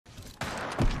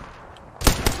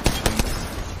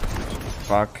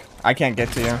fuck. I can't get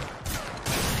to you.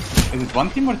 Is it one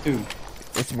team or two?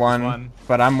 It's one.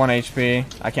 But I'm 1 HP.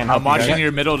 I can't help I'm watching you.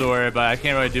 your middle door, but I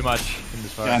can't really do much from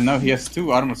this far. Yeah, no, he has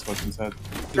 2 armor slots inside.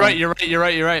 You're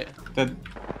right. Dead.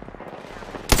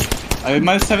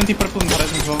 Minus 70 purple in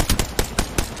Horizon as well.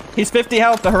 He's 50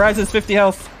 health. The Horizon's 50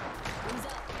 health.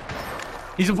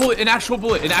 He's a bullet, an actual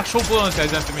bullet on this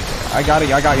guy's after me. I got you.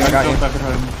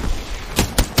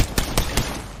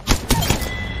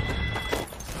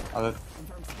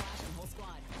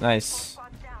 Nice.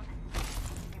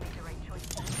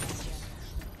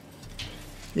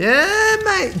 Yeah,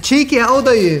 mate. Cheeky, how old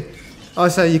are you? Oh,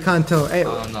 sorry, you can't tell. Hey,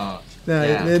 Oh no. no,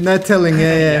 Yeah. they're not telling.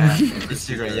 Yeah. It's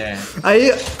secret, yeah.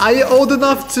 Are you old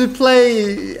enough to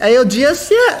play ALGS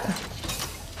yet?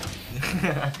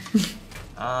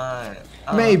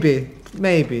 Maybe.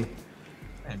 Maybe.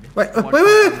 Wait.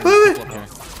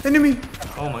 Enemy.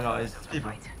 Oh my god, it's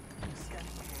people. I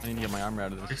need to get my armor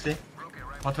out of this. 60.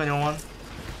 121.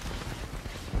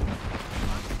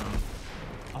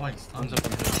 Oh my god.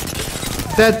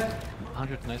 Dead.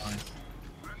 100, nice.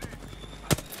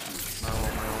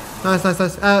 Nice.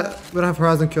 We don't have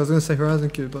Horizon Q. I was gonna say Horizon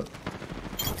Q, but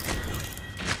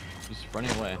He's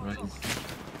running away. Oh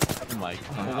my god.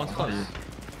 Oh, one's close.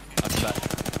 After that.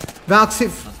 Valks.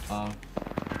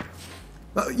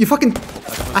 You fucking.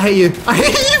 I hate you. I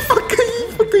hate you,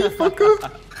 fucker.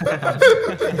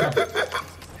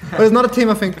 Oh, there's not a team,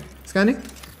 I think. Scanning.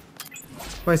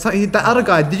 Wait, so that other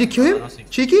guy. Did you kill him?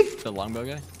 Cheeky? The longbow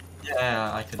guy?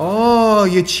 Yeah, I could. Oh,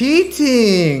 you're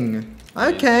cheating.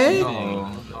 Okay.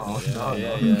 No.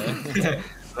 Yeah.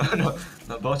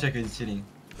 No, Bowcheck is cheating.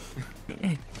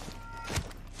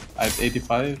 I have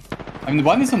 85. I mean,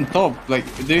 one is on top. Like,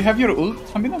 do you have your ult,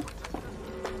 Hambina?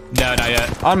 No, not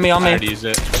yet. On me. I already used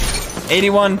it.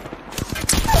 81.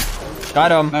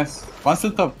 Got him. Nice. One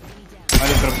still top. I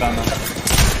just dropped down now.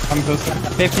 Come closer.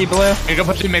 50 blue. Make him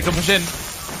push in.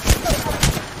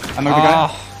 I know the guy.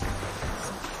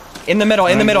 In the middle.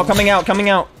 Coming out.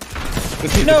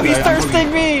 No, he's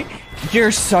thirsting me.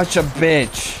 You're such a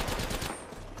bitch.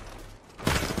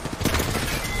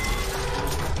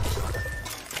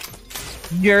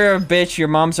 You're a bitch. Your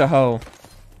mom's a hoe.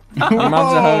 Your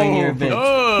mom's a hoe and you're a bitch.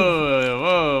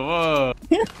 Whoa.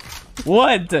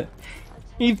 What?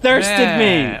 He thirsted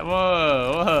me.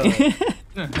 Whoa.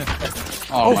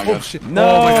 Oh my god. Shit. No.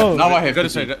 Oh my god. Now I have Go to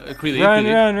this way.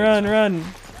 Run.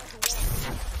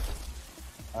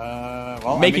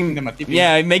 Well, making them a TP.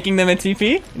 Yeah, making them a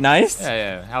TP. Nice.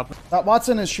 Yeah. Help. That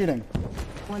Watson is shooting.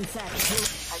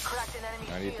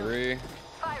 93.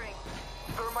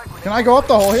 Can I go up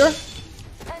the hole here?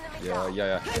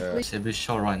 Yeah. It's a bit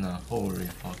short right now. Holy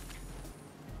fuck.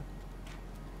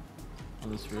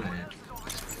 On this roof.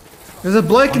 There's a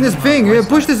bloke in this thing. Yeah,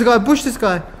 push this guy.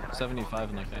 75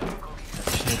 in that guy.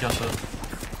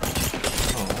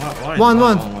 One.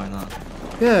 Why not?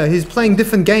 Yeah, he's playing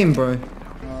different game, bro.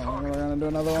 We're gonna do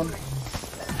another one.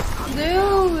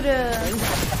 Dude.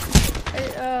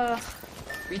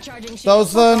 That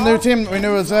was the new team that we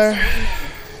knew was there.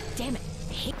 Damn it.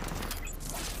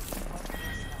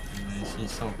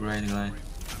 He's so great, like.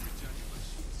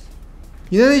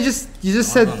 You know, you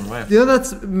just said. You know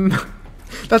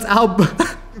that's Alba.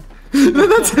 you know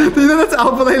that's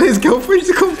Alba Lele's girlfriend.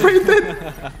 She's got brain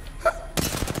dead.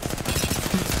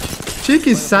 Chick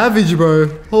is savage, bro.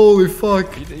 Holy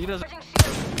fuck. He doesn't.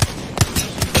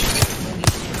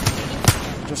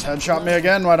 Just headshot me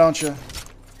again, why don't you?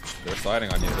 They're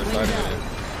sliding on you.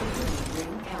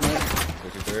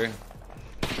 53.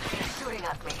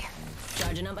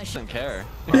 Doesn't care.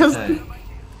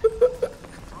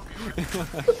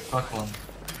 Fuck one.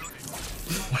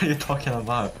 What are you talking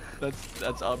about?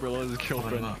 That's Alberlo's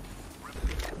girlfriend.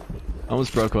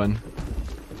 Almost broke one.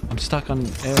 I'm stuck on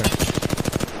air.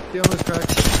 He almost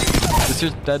cracked. This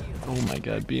is dead. Oh my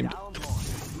god, beamed. Oh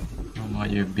my,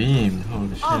 you beamed.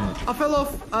 Holy shit. Oh, I fell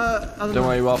off. I don't know. Don't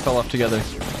worry, we all fell off together.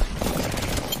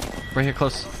 Right here,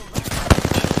 close.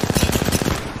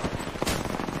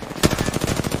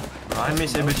 I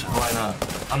miss a bitch right now.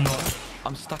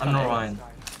 I'm stuck I'm on not air. Ryan.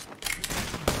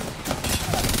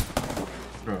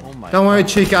 Bro. Oh my Don't worry, god.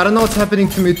 Chica. I don't know what's happening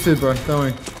to me too, bro. Don't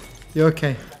worry. You're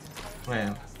okay. Wait.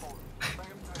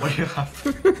 What do you have?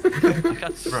 I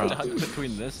got stuck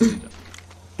between this and...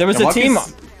 There was a team.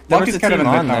 There was a team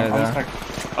on there.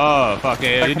 Oh fuck.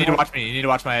 Yeah. You need to watch me. You need to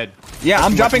watch my head. Yeah,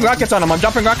 I'm dropping rockets on him. He's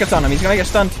gonna get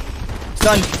stunned.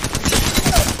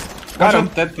 Got him.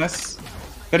 Deadness.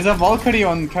 There's a Valkyrie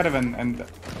on Caravan and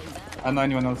I don't know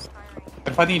anyone else.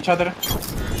 They're fighting each other.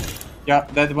 Yeah,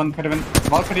 dead one Caravan.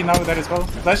 Valkyrie now there as well.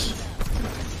 Flash.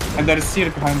 And there is Seer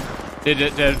behind. The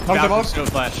Knock the ball. still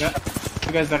flash. Yeah.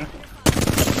 You guys there.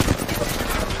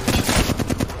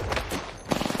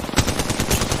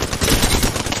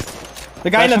 The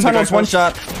guy in the tunnel's one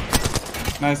shot.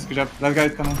 Nice, good job. That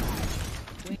guy's coming.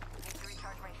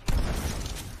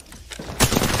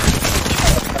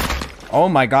 Oh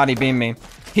my god, he beamed me.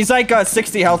 He's like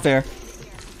 60 health here.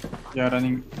 Yeah,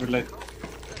 running. We're late.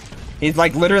 He's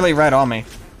like literally red on me.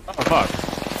 Oh fuck.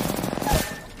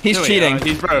 He's cheating.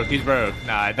 He's broke. He's broke.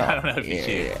 Nah, I don't know if he's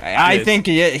cheating. I think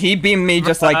he beamed me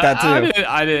just like that too.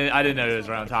 I didn't know it was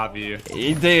right on top of you.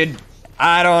 Dude,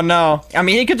 I don't know. I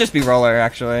mean, he could just be roller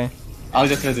actually. I'll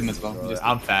just res him as well.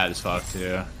 I'm fat as fuck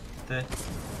too.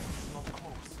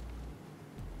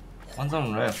 One's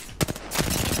on left.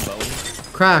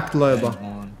 Cracked,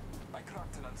 Loba.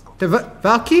 The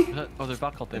Valky? Oh, they're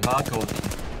back out there. They barcode.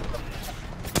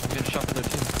 I'm getting shot for their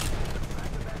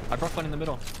team. I broke one in the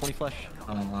middle. 20 flesh.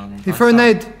 He threw a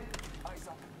nade.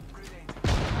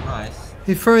 Nice.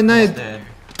 He threw a nade. Dead.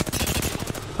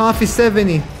 Half is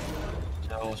 70.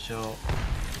 Show.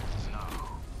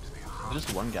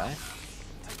 Just one guy.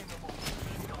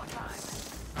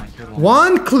 I killed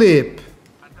One clip.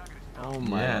 Oh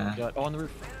my god. Oh, on the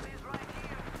roof.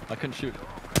 I couldn't shoot.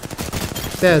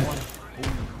 Dead.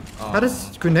 How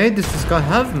does grenade does this guy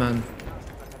have, man?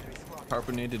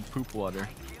 Carbonated poop water.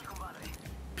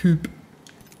 Poop.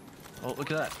 Oh, look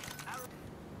at that.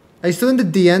 Are you still in the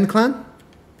DN clan?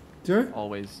 Zero?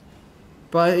 Always.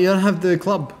 But you don't have the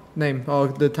club name or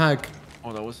the tag.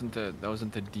 Oh, that wasn't the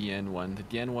DN one. The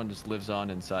DN one just lives on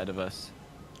inside of us.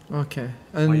 Okay.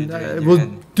 What are you And doing, well,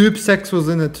 DN? Dupe Sex was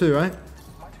in it too, right?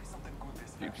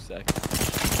 Dupe sec.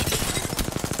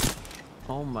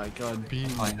 Oh my god, beam.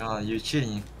 Oh my god, you're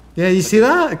cheating. Yeah, you see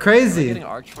that? Am I Crazy. getting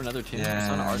arched for another team? It's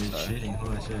not an Yeah, arch you're though. cheating.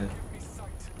 Holy shit.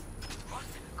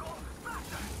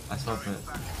 I saw it.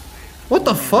 What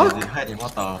the You're fuck? hiding.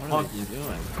 What the What fuck? are you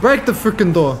doing? Break the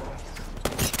freaking door.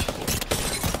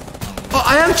 Oh,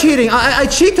 I am cheating. I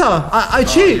cheat her. I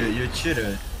cheat. You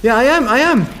cheated. Yeah, I am.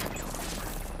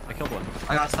 I killed one.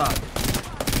 I got stuck.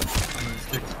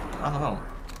 I don't know.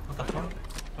 What the fuck?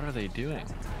 What are they doing?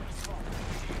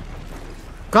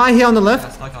 Guy here on the I got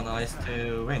left. stuck on the ice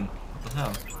to win. What the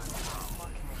hell?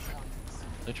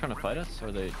 They're trying to fight us? Or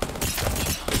are they...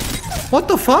 What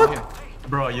the fuck?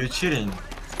 Bro, you're cheating.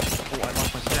 Oh, I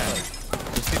lost my stat.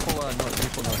 There's people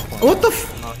north corner. What the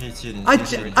f? No, he's cheating. I He's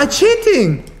cheating.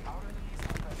 cheating.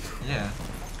 Yeah.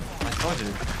 I told you.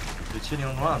 You're cheating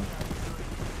on one.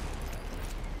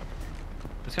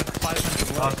 This guy's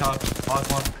 500 Walk out.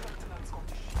 Walk one.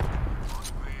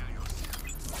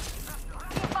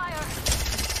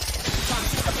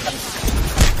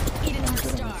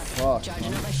 Fuck.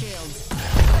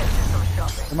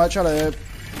 They might try to.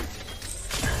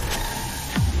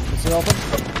 Is it open?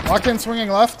 Lock in, swinging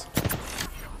left.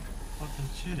 Fucking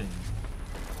cheating.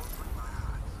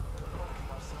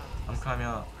 I'm coming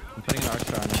out. I'm putting an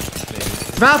archer on it.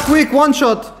 Valk weak, one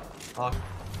shot. Fuck.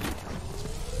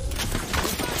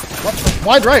 What?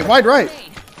 Wide right, wide right.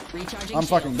 I'm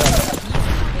fucking dead.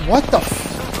 What the?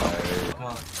 Come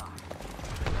on.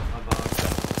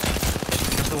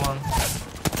 Just the one.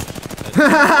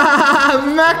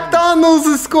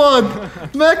 McDonald's squad.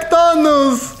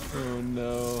 McDonald's. Oh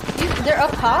no. They're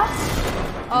up top?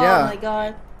 Oh Yeah. my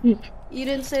god. You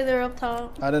didn't say they're up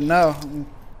top. I didn't know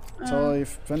until you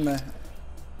pinned me.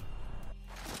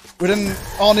 We didn't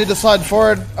all need to slide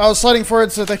forward. I was sliding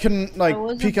forward so they couldn't like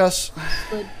peek us.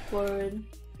 Slid forward.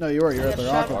 No, you were. You were at I the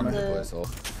got rock shot with in me. the-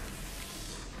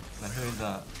 Now who is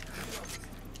that?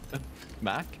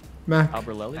 Mac? Mac.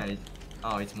 Alberlelli? Hey,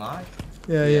 oh, it's Mike?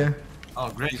 Yeah. Oh,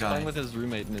 great He's guy. playing with his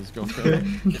roommate and his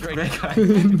girlfriend. It's great guy.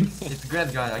 It's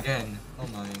great guy again. Oh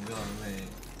my god, wait.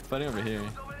 Fighting over here.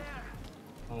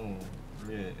 Oh,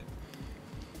 yeah.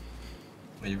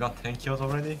 Wait, you got 10 kills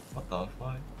already? What the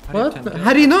fuck? What?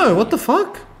 How do you know? What the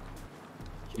fuck?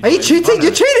 Are you cheating?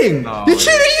 You're cheating! No, You're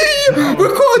cheating!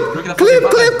 We're caught! Clip!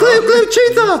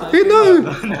 Cheater! You know!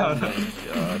 No.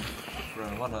 Bro,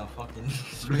 what a fucking...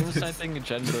 He was typing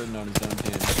GENBURTEN on his own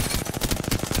team.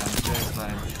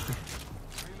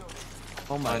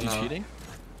 Oh my, you cheating?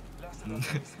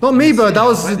 Not me, bro. That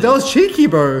was cheeky,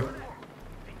 bro.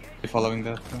 You following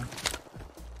that?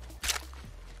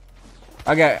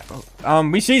 Okay,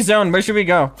 we see zone. Where should we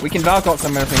go? We can Valk out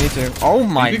somewhere if we need to. Oh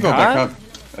my I think we go back god. up.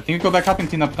 I think we go back up and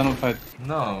team up tunnel fight.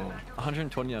 No.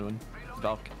 120 on one.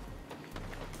 Valk.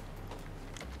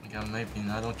 Yeah, maybe.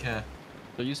 I don't care.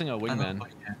 They're using a I don't wingman.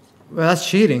 fucking care. Well, that's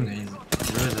cheating. He's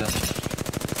a loser.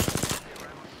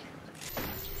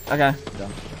 Okay.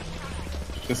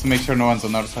 Just to make sure no one's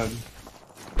on our side.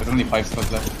 There's only 5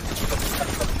 spots left.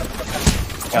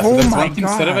 Yeah, so Oh there's my one team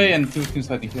God. survey and 2 teams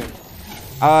fighting here.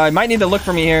 I might need to look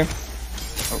for me here.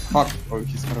 Oh fuck. Oh,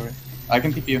 he's far away. I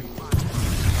can TP you.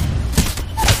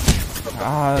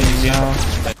 Oh no.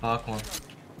 Fuck one.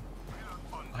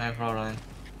 I have raw line.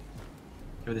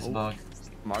 Kill this bug.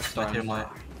 Mark's I kill down. my.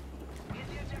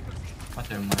 I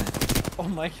kill my. Oh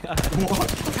my god.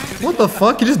 What the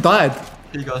fuck? He just died.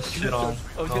 He got shit on.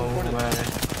 Oh, No get way.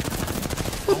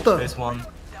 What the? There's one.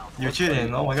 You're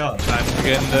cheating. Oh my god. Time to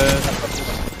get in the.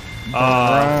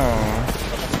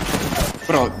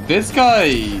 Bro, this guy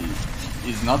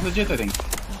is not legit, I think.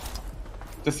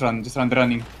 Just run, they're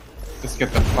running. Just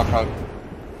get the fuck out.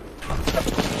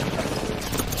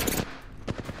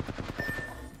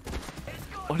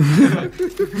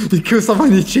 You kill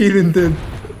someone, you cheating, dude.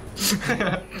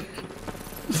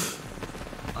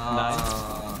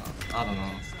 I don't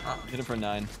know. Hit him for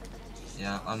 9.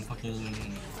 Yeah, I'm fucking.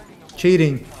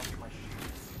 Cheating.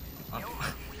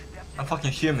 I'm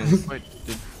fucking human. Wait,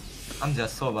 I'm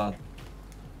just so bad.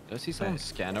 did I see someone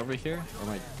scan over here?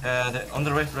 Or am I... On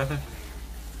the right.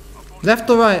 Left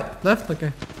or right? Left?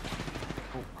 Okay.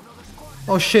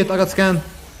 Oh shit, I got scanned.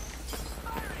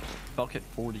 Falk hit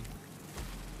 40.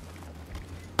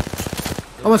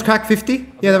 Almost cracked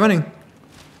 50. Yeah, they're running.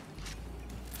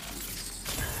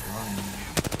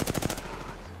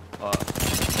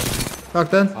 Fuck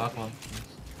then. Fuck one.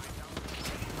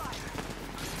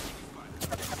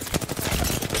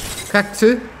 Cracked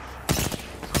 2.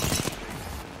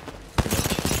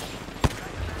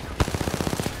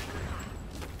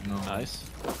 No. Nice.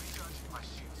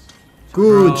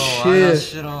 Good Bro, I got shit.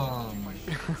 shit on.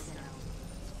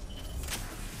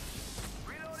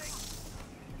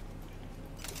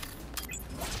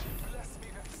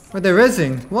 Are they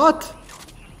rezzing? What?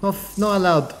 No, not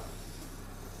allowed.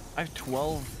 I have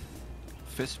 12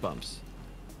 fist bumps.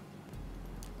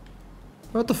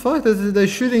 What the fuck? They're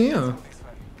shooting you.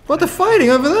 What they're fighting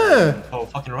over there? Oh,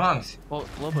 fucking ranks. Well,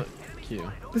 a little bit Q.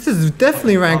 This is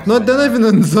definitely ranked. Not, they're not even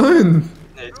in zone.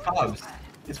 Yeah, it's pubs.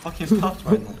 It's fucking pubs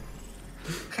right now.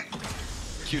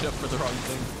 Queued up for the wrong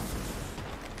thing.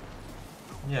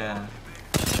 Yeah.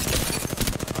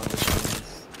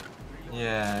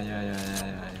 Yeah.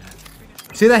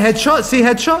 See that headshot? See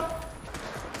headshot?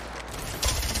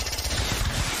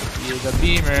 He's a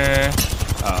beamer.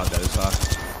 Oh, that is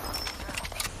fast.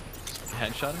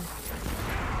 Headshot him?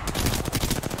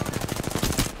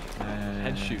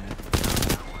 Head shoot.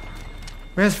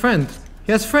 Where's friend?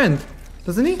 He has friend,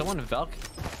 doesn't he? Someone Valk?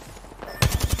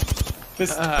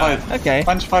 Fist fight. Okay.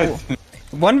 Punch fight.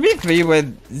 1v3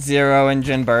 with Zero and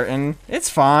GENBURTEN. It's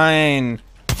fine.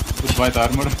 With white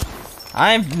armor.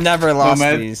 I've never lost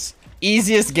Nomad. these.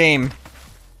 Easiest game.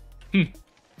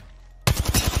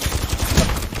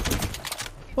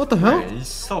 What the hell? He's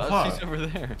so Oh, far. he's over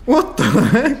there. What the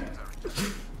heck?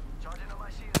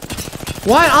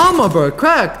 White armor, bro.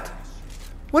 Cracked.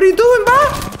 What are you doing, bro?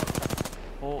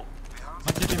 Oh,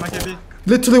 My KP.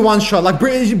 Literally one shot. Like,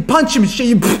 you punch him, shit.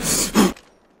 You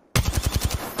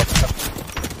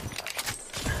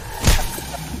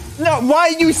No, why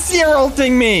are you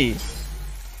zero-ulting me?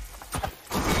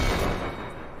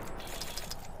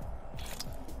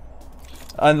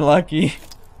 Unlucky.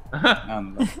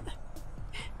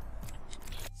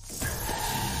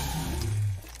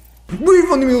 Breathe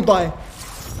on him, you'll die.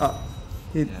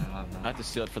 Yeah, I had to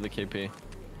steal it for the KP.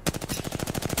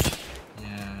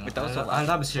 yeah. Wait, that was I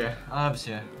love here.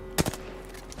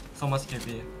 So much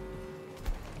KP.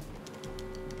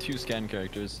 2 scan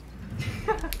characters.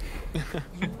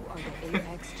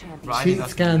 Bro, I Cheat did not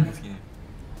scan. this game.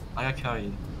 I got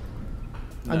carried.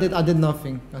 I did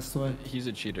nothing. I swear. He's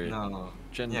a cheater. No.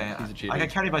 Gen, Yeah, he's a cheater. I got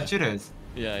carried by cheaters.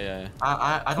 Yeah.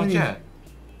 I don't 20. care.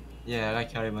 Yeah, I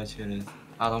got carried by cheaters.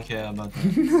 I don't care about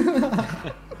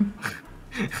that.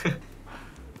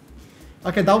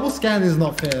 Okay, double scan is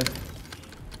not fair.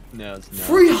 No, it's not.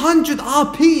 300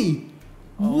 RP.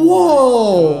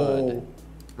 Whoa.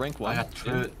 Rank 1. I got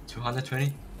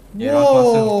 220. Yeah, rank 1.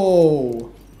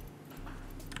 Whoa.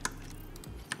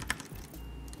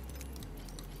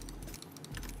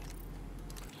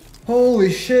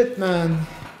 Holy shit, man.